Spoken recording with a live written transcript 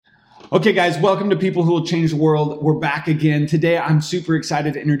Okay, guys, welcome to People Who Will Change the World. We're back again. Today, I'm super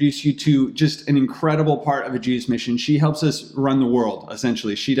excited to introduce you to just an incredible part of a Jesus mission. She helps us run the world,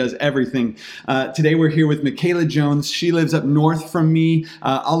 essentially. She does everything. Today, we're here with Michaela Jones. She lives up north from me.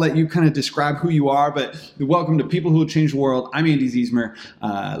 I'll let you kind of describe who you are, but welcome to People Who Will Change the World. I'm Andy Ziesmer.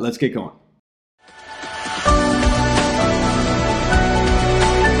 Let's get going.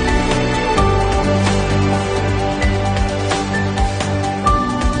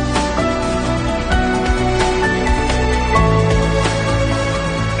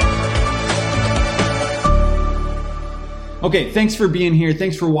 Okay, thanks for being here.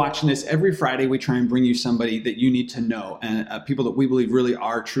 Thanks for watching this. Every Friday, we try and bring you somebody that you need to know, and people that we believe really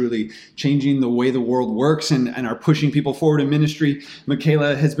are truly changing the way the world works and are pushing people forward in ministry.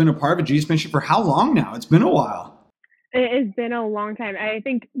 Michaela has been a part of a Jesus mission for how long now? It's been a while. It has been a long time. I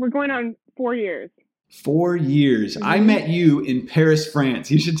think we're going on 4 years. 4 years. Mm-hmm. I met you in Paris, France.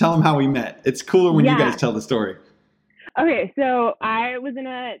 You should tell them how we met. It's cooler when you guys tell the story. Okay, so I was in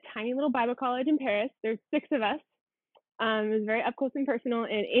a tiny little Bible college in Paris. There's 6 of us. It was very up close and personal.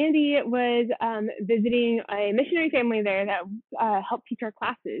 And Andy was visiting a missionary family there that helped teach our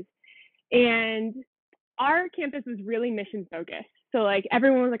classes. And our campus was really mission focused. So like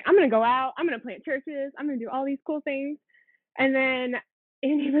everyone was like, I'm going to go out. I'm going to plant churches. I'm going to do all these cool things. And then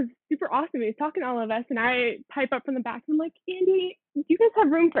Andy was super awesome. He was talking to all of us. And I pipe up from the back. And I'm like, Andy, do you guys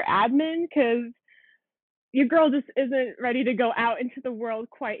have room for admin? Because your girl just isn't ready to go out into the world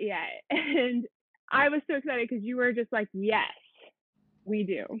quite yet. And I was so excited because you were just like, yes, we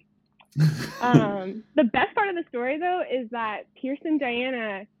do. The best part of the story, though, is that Pierce and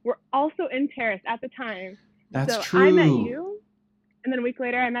Diana were also in Paris at the time. That's so true. I met you, and then a week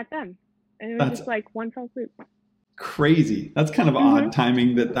later, I met them. And it was just like one fell swoop. Crazy. That's kind of odd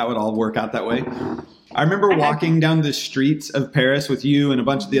timing that would all work out that way. I remember walking down the streets of Paris with you and a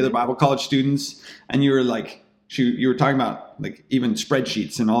bunch of the other Bible college students, and you were like, you were talking about like even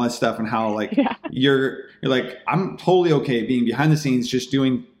spreadsheets and all that stuff and how like you're like, I'm totally okay being behind the scenes just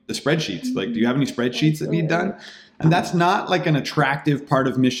doing the spreadsheets. Like, do you have any spreadsheets that need done? And that's not like an attractive part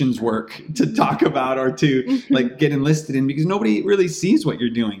of missions work to talk about or to like get enlisted in because nobody really sees what you're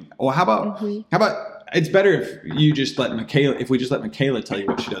doing. Well, how about it's better if you just if we just let Michaela tell you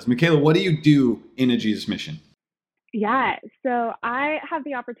what she does. Michaela, what do you do in a Jesus mission? Yeah, so I have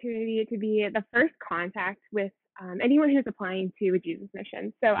the opportunity to be the first contact with anyone who's applying to a Jesus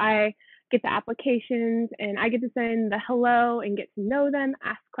mission. So I get the applications and I get to send the hello and get to know them,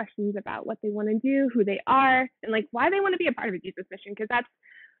 ask questions about what they want to do, who they are, and like why they want to be a part of a Jesus mission, because that's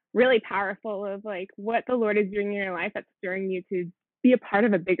really powerful of like what the Lord is doing in your life that's stirring you to be a part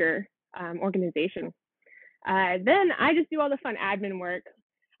of a bigger organization. Then I just do all the fun admin work.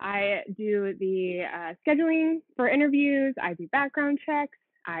 I do the scheduling for interviews, I do background checks,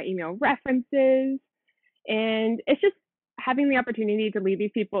 I email references, and it's just having the opportunity to lead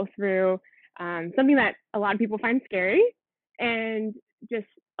these people through something that a lot of people find scary, and just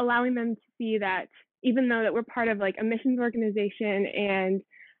allowing them to see that even though that we're part of like a missions organization and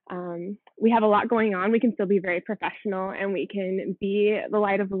we have a lot going on, we can still be very professional and we can be the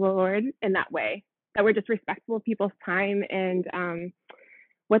light of the Lord in that way, that we're just respectful of people's time and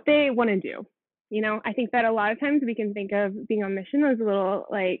what they want to do. You know, I think that a lot of times we can think of being on mission as a little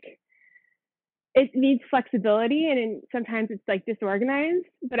like, it needs flexibility and sometimes it's like disorganized,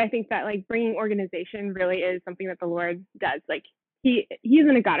 but I think that like bringing organization really is something that the Lord does. Like he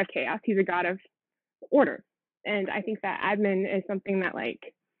isn't a God of chaos, he's a God of order. And I think that admin is something that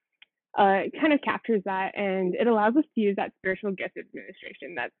like kind of captures that, and it allows us to use that spiritual gift of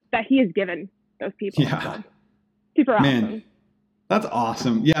administration that he has given those people. Yeah. So, super awesome. Man, that's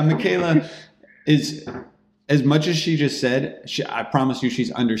awesome. Yeah, Michaela is, as much as she just said, I promise you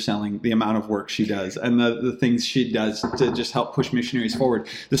she's underselling the amount of work she does and the things she does to just help push missionaries forward.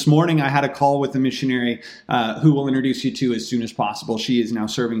 This morning, I had a call with a missionary who we'll introduce you to as soon as possible. She is now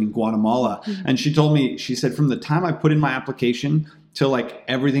serving in Guatemala. Mm-hmm. And she told me, she said, from the time I put in my application till like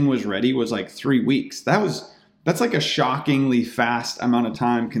everything was ready was like 3 weeks. That's like a shockingly fast amount of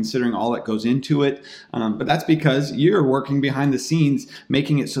time considering all that goes into it. But that's because you're working behind the scenes,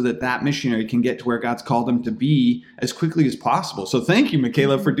 making it so that missionary can get to where God's called them to be as quickly as possible. So thank you,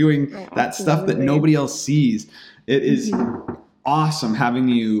 Michaela, for doing that stuff that nobody else sees. It is awesome having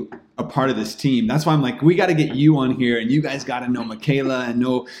you a part of this team. That's why I'm like, we got to get you on here and you guys got to know Michaela and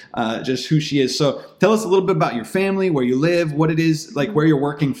know just who she is. So tell us a little bit about your family, where you live, what it is, like where you're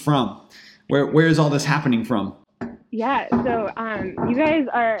working from. Where is all this happening from? Yeah, so you guys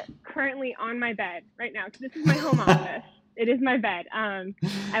are currently on my bed right now because this is my home office. It is my bed.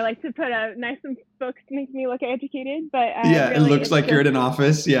 I like to put a nice some books to make me look educated, but Yeah, it really looks it's like you're just in an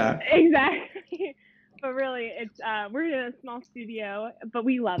office. Yeah. exactly. But really, it's we're in a small studio, but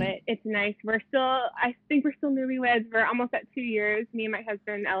we love it. It's nice. I think we're still newlyweds. We're almost at 2 years. Me and my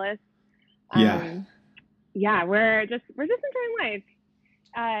husband Ellis. Yeah. Um, yeah, we're just enjoying life.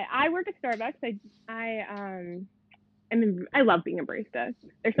 I work at Starbucks. I love being a barista.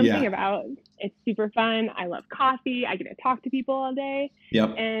 There's something Yeah. about it's super fun. I love coffee. I get to talk to people all day,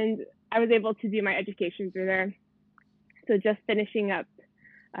 Yep. and I was able to do my education through there. So just finishing up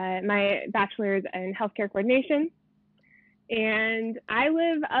my bachelor's in healthcare coordination, and I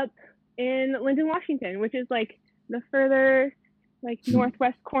live up in Linden, Washington, which is like the further like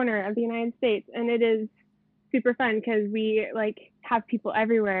northwest corner of the United States, and it is super fun because we like have people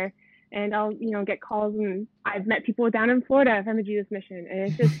everywhere. And I'll, get calls, and I've met people down in Florida from a Jesus mission,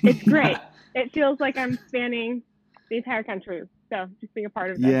 and it's great. It feels like I'm spanning the entire country. So just being a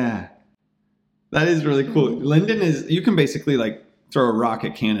part of this. Yeah. That is really cool. Mm-hmm. Linden you can basically like throw a rock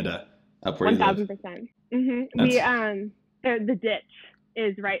at Canada up where you live. 1,000%. Mm-hmm. We the ditch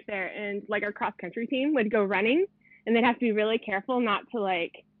is right there, and like our cross country team would go running, and they'd have to be really careful not to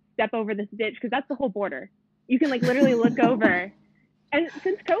like step over this ditch because that's the whole border. You can like literally look over. And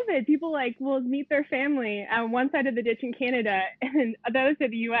since COVID, people like will meet their family on one side of the ditch in Canada and the other side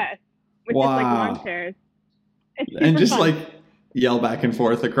of the U.S., which is like lawn chairs. It's super and just fun. like yell back and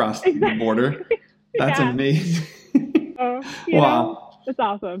forth across the border. That's amazing. Wow, that's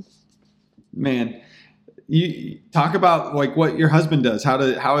awesome. Man, you talk about like what your husband does. How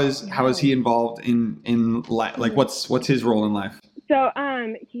is he involved in life? Like what's his role in life? So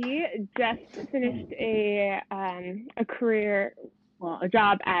he just finished a career. Well, a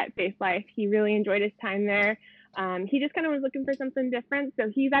job at Faith Life. He really enjoyed his time there. He just kind of was looking for something different.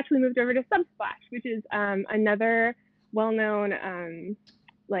 So he's actually moved over to Subsplash, which is another well-known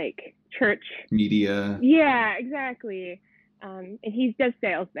like church media. Yeah, exactly. And he does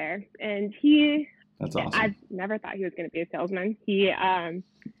sales there. And that's awesome. I've never thought he was going to be a salesman.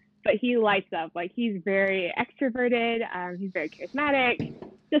 But he lights up. Like he's very extroverted. He's very charismatic.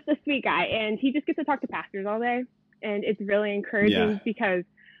 Just a sweet guy. And he just gets to talk to pastors all day. And it's really encouraging because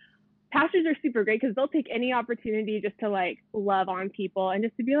pastors are super great because they'll take any opportunity just to like love on people and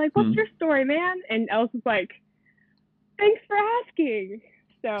just to be like, what's your story, man? And Ellis is like, thanks for asking.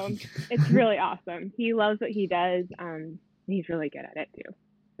 So it's really awesome. He loves what he does. He's really good at it too.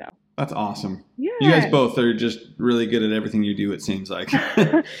 So that's awesome. Yeah. You guys both are just really good at everything you do, it seems like.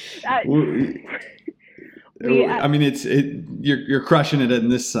 I mean, you're crushing it in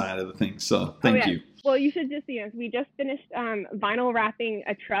this side of the thing. So thank you. Well, you should just see us. We just finished vinyl wrapping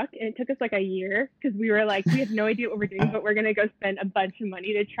a truck, and it took us like a year because we were like, we have no idea what we're doing, but we're going to go spend a bunch of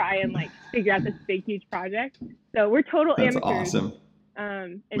money to try and like figure out this big, huge project. So we're total amateurs. That's awesome.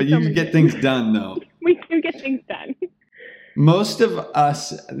 But you get things done, though. We do get things done. Most of us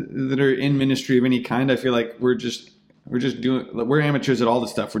that are in ministry of any kind, I feel like we're amateurs at all the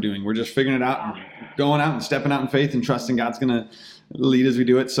stuff we're doing. We're just figuring it out, and going out and stepping out in faith and trusting God's going to lead as we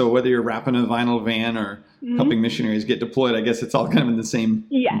do it. So whether you're wrapping a vinyl van or helping missionaries get deployed, I guess it's all kind of in the same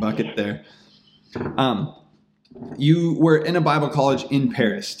bucket there. You were in a Bible college in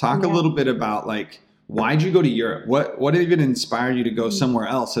Paris. Talk a little bit about like, why'd you go to Europe? What even inspired you to go somewhere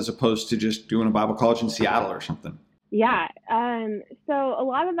else as opposed to just doing a Bible college in Seattle or something? Yeah. So a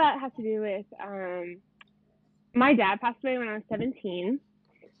lot of that has to do with, my dad passed away when I was 17,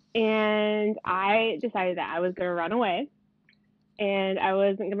 and I decided that I was going to run away. And I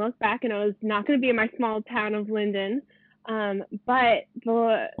wasn't going to look back, and I was not going to be in my small town of Linden. But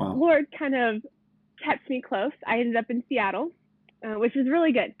the Lord kind of kept me close. I ended up in Seattle, which was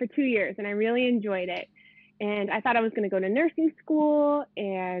really good for 2 years, and I really enjoyed it. And I thought I was going to go to nursing school,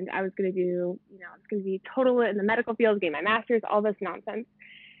 and I was going to do, I was going to be total in the medical field, getting my master's, all this nonsense.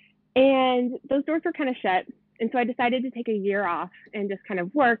 And those doors were kind of shut. And so I decided to take a year off and just kind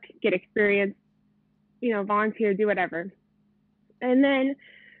of work, get experience, volunteer, do whatever. And then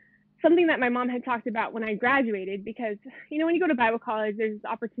something that my mom had talked about when I graduated, because, when you go to Bible college, there's this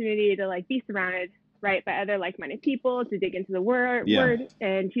opportunity to like be surrounded, right, by other like-minded people, to dig into the word.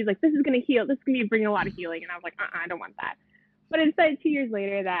 And she's like, this is going to heal. This is going to bring a lot of healing. And I was like, I don't want that. But I decided 2 years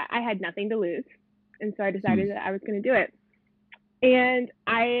later that I had nothing to lose. And so I decided that I was going to do it. And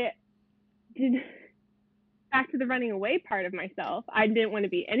I did, back to the running away part of myself, I didn't want to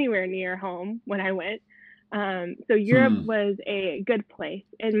be anywhere near home when I went. So Europe was a good place.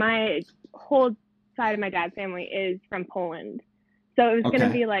 And my whole side of my dad's family is from Poland. So it was going to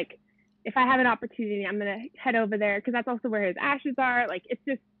be like, if I have an opportunity, I'm going to head over there because that's also where his ashes are. Like,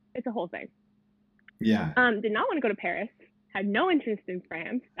 it's a whole thing. Yeah. Did not want to go to Paris. had no interest in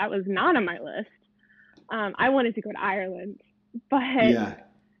France. That was not on my list. I wanted to go to Ireland, but Yeah.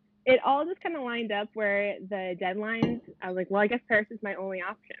 it all just kind of lined up where the deadlines, I was like, well, I guess Paris is my only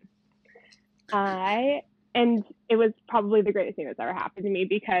option. And it was probably the greatest thing that's ever happened to me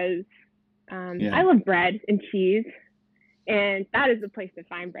because I love bread and cheese, and that is the place to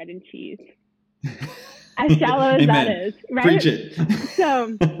find bread and cheese. As shallow as that is, right? Preach it.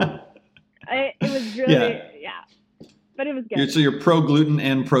 So it was really, but it was good. So you're pro gluten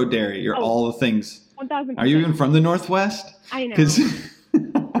and pro dairy. You're all the things. 1,000%. Are you even from the Northwest? I know.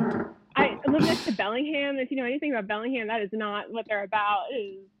 I live next to Bellingham. If you know anything about Bellingham, that is not what they're about.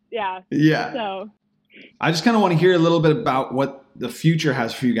 Yeah. So I just kind of want to hear a little bit about what the future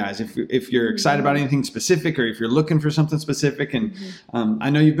has for you guys. If you're excited about anything specific, or if you're looking for something specific. And I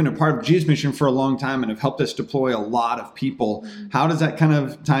know you've been a part of Jesus Mission for a long time and have helped us deploy a lot of people. How does that kind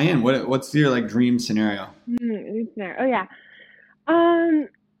of tie in? What's your like dream scenario? Oh yeah.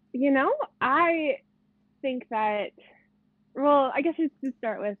 I think that, well, I guess just to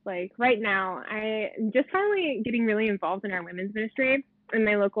start with, like, right now, I'm just finally getting really involved in our women's ministry in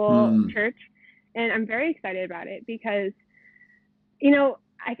my local church. And I'm very excited about it because,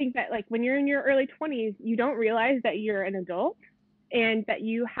 I think that, like, when you're in your early 20s, you don't realize that you're an adult and that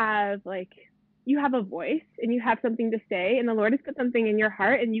you have a voice and you have something to say, and the Lord has put something in your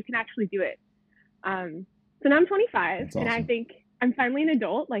heart and you can actually do it. So now I'm 25. That's awesome. And I think I'm finally an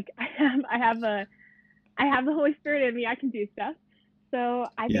adult. Like, I have the Holy Spirit in me. I can do stuff. So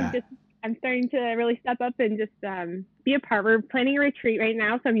I think I'm starting to really step up and just be a part. We're planning a retreat right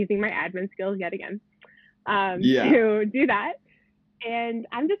now, so I'm using my admin skills yet again to do that. And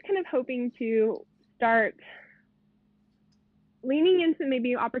I'm just kind of hoping to start leaning into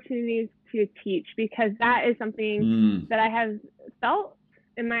maybe opportunities to teach, because that is something that I have felt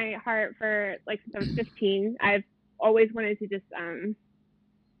in my heart for, like, since I was 15. I've always wanted to just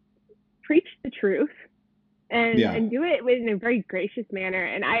preach the truth and do it in a very gracious manner.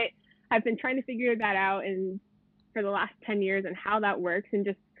 And I've been trying to figure that out for the last 10 years and how that works, and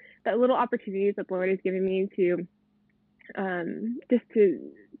just the little opportunities that the Lord has given me to just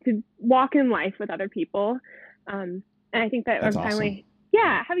to walk in life with other people. And I think that I'm finally,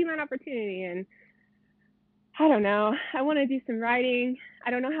 having that opportunity. And I don't know, I want to do some writing.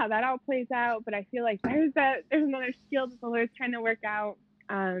 I don't know how that all plays out, but I feel like there's another skill that the Lord's trying to work out.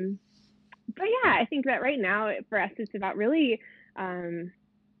 But I think that right now for us, it's about really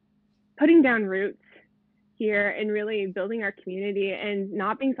putting down roots here and really building our community and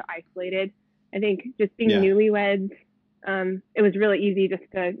not being so isolated. I think just being newlyweds, it was really easy just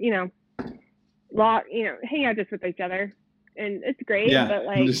to, hang out just with each other. And it's great, but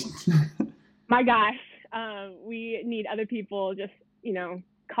like, my gosh, we need other people just,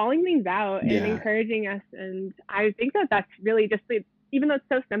 calling things out and encouraging us. And I think that that's really just, even though it's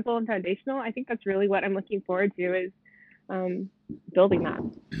so simple and foundational, I think that's really what I'm looking forward to, is building that.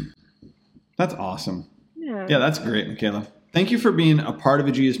 That's awesome. Yeah, that's great, Michaela. Thank you for being a part of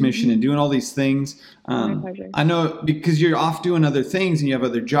a Jesus Mission and doing all these things. My pleasure. I know, because you're off doing other things and you have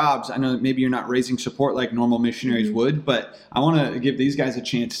other jobs, I know maybe you're not raising support like normal missionaries would, but I want to give these guys a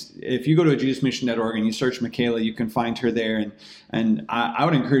chance. If you go to JesusMission.org and you search Michaela, you can find her there. And I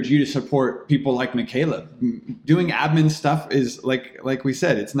would encourage you to support people like Michaela. Doing admin stuff is, like we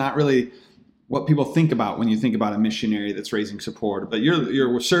said, it's not really what people think about when you think about a missionary that's raising support. But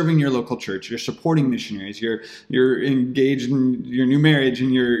you're serving your local church, you're supporting missionaries, you're engaged in your new marriage,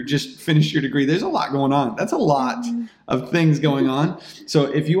 and you're just finished your degree. There's a lot going on. That's a lot of things going on. So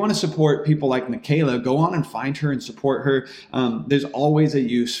if you want to support people like Michaela, go on and find her and support her. There's always a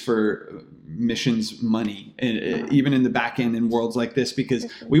use for missions money, even in the back end in worlds like this, because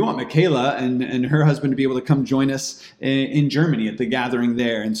we want Michaela and her husband to be able to come join us in Germany at the gathering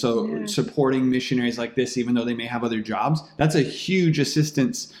there. And so supporting missionaries like this, even though they may have other jobs, that's a huge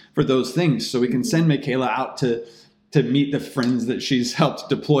assistance for those things. So we can send Michaela out to meet the friends that she's helped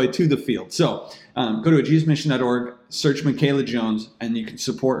deploy to the field. So go to JesusMission.org, search Michaela Jones, and you can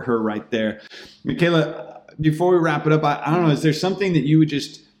support her right there. Michaela, before we wrap it up, I don't know, is there something that you would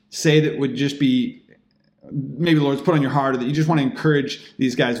just say that would just be, maybe the Lord's put on your heart, or that you just want to encourage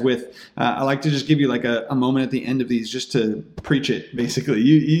these guys with? I like to just give you like a moment at the end of these just to preach it, basically.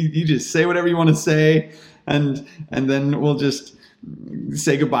 You just say whatever you want to say, and then we'll just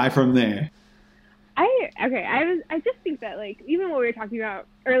say goodbye from there. I just think that, like, even what we were talking about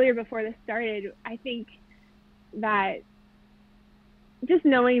earlier before this started, I think that just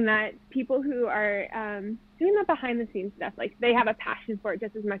knowing that people who are doing that behind the scenes stuff, like, they have a passion for it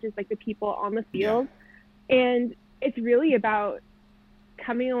just as much as, like, the people on the field. And it's really about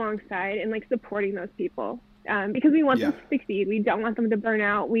coming alongside and, like, supporting those people. because we want Yeah. them to succeed. We don't want them to burn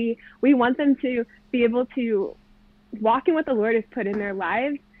out. We want them to be able to walk in what the Lord has put in their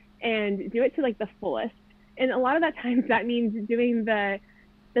lives and do it to like the fullest. And a lot of that times that means doing the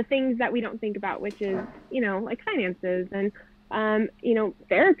things that we don't think about, which is, like finances and,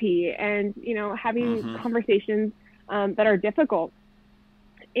 therapy and, having conversations that are difficult.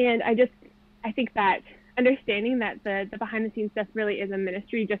 And I think that understanding that the behind the scenes stuff really is a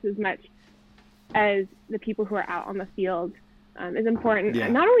ministry just as much as the people who are out on the field is important. Yeah.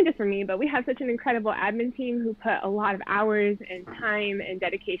 Not only just for me, but we have such an incredible admin team who put a lot of hours and time and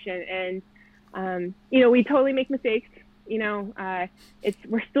dedication. And, we totally make mistakes. We're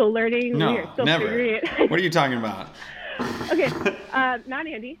still learning. No, We're still never. figuring it. What are you talking about? Okay. Not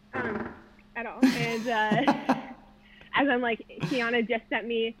Andy at all. And as I'm like, Kiana just sent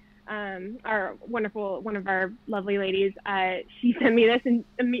me one of our lovely ladies, she sent me this in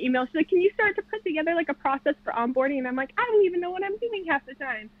an email. She's like, can you start to put together like a process for onboarding? And I'm like, I don't even know what I'm doing half the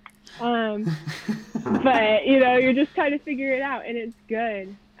time. But you're just trying to figure it out, and it's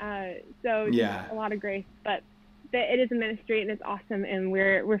good. So Yeah. a lot of grace, but it is a ministry and it's awesome, and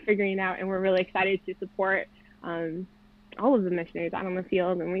we're figuring it out, and we're really excited to support all of the missionaries out on the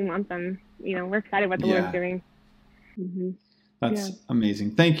field, and we want them, we're excited what the Lord's doing. Mm-hmm. That's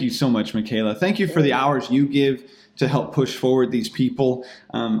amazing. Thank you so much, Michaela. Thank you for the hours you give to help push forward these people.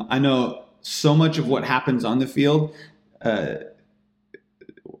 I know so much of what happens on the field,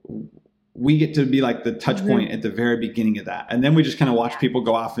 we get to be like the touch point at the very beginning of that. And then we just kind of watch people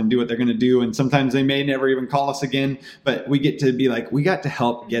go off and do what they're going to do. And sometimes they may never even call us again, but we get to be like, we got to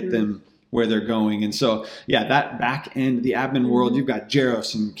help get them where they're going. And so, that back end, the admin world, you've got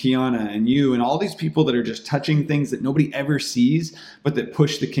Jaros and Kiana and you and all these people that are just touching things that nobody ever sees, but that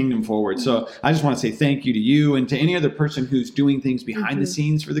push the kingdom forward. So I just want to say thank you to you and to any other person who's doing things behind the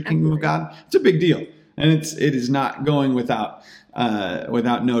scenes for the kingdom of God. It's a big deal. And it is not going without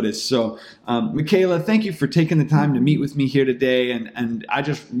notice. So, Michaela, thank you for taking the time to meet with me here today. And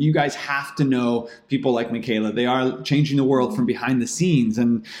you guys have to know people like Michaela. They are changing the world from behind the scenes.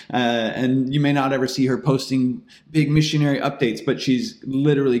 And you may not ever see her posting big missionary updates, but she's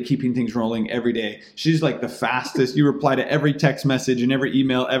literally keeping things rolling every day. She's like the fastest. You reply to every text message and every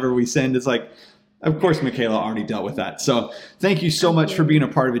email ever we send. It's like, of course, Michaela already dealt with that. So thank you so much for being a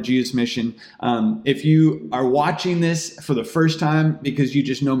part of a Jesus Mission. If you are watching this for the first time because you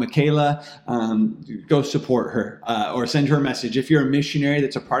just know Michaela, go support her or send her a message. If you're a missionary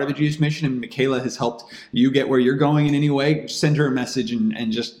that's a part of a Jesus Mission and Michaela has helped you get where you're going in any way, send her a message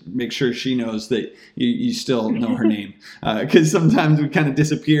and just make sure she knows that you still know her name. Because sometimes we kind of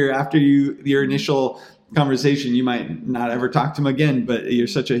disappear after your initial conversation. You might not ever talk to them again, but you're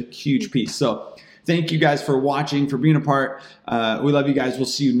such a huge piece. So thank you guys for watching, for being a part. We love you guys. We'll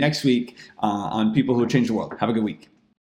see you next week on People Who Change the World. Have a good week.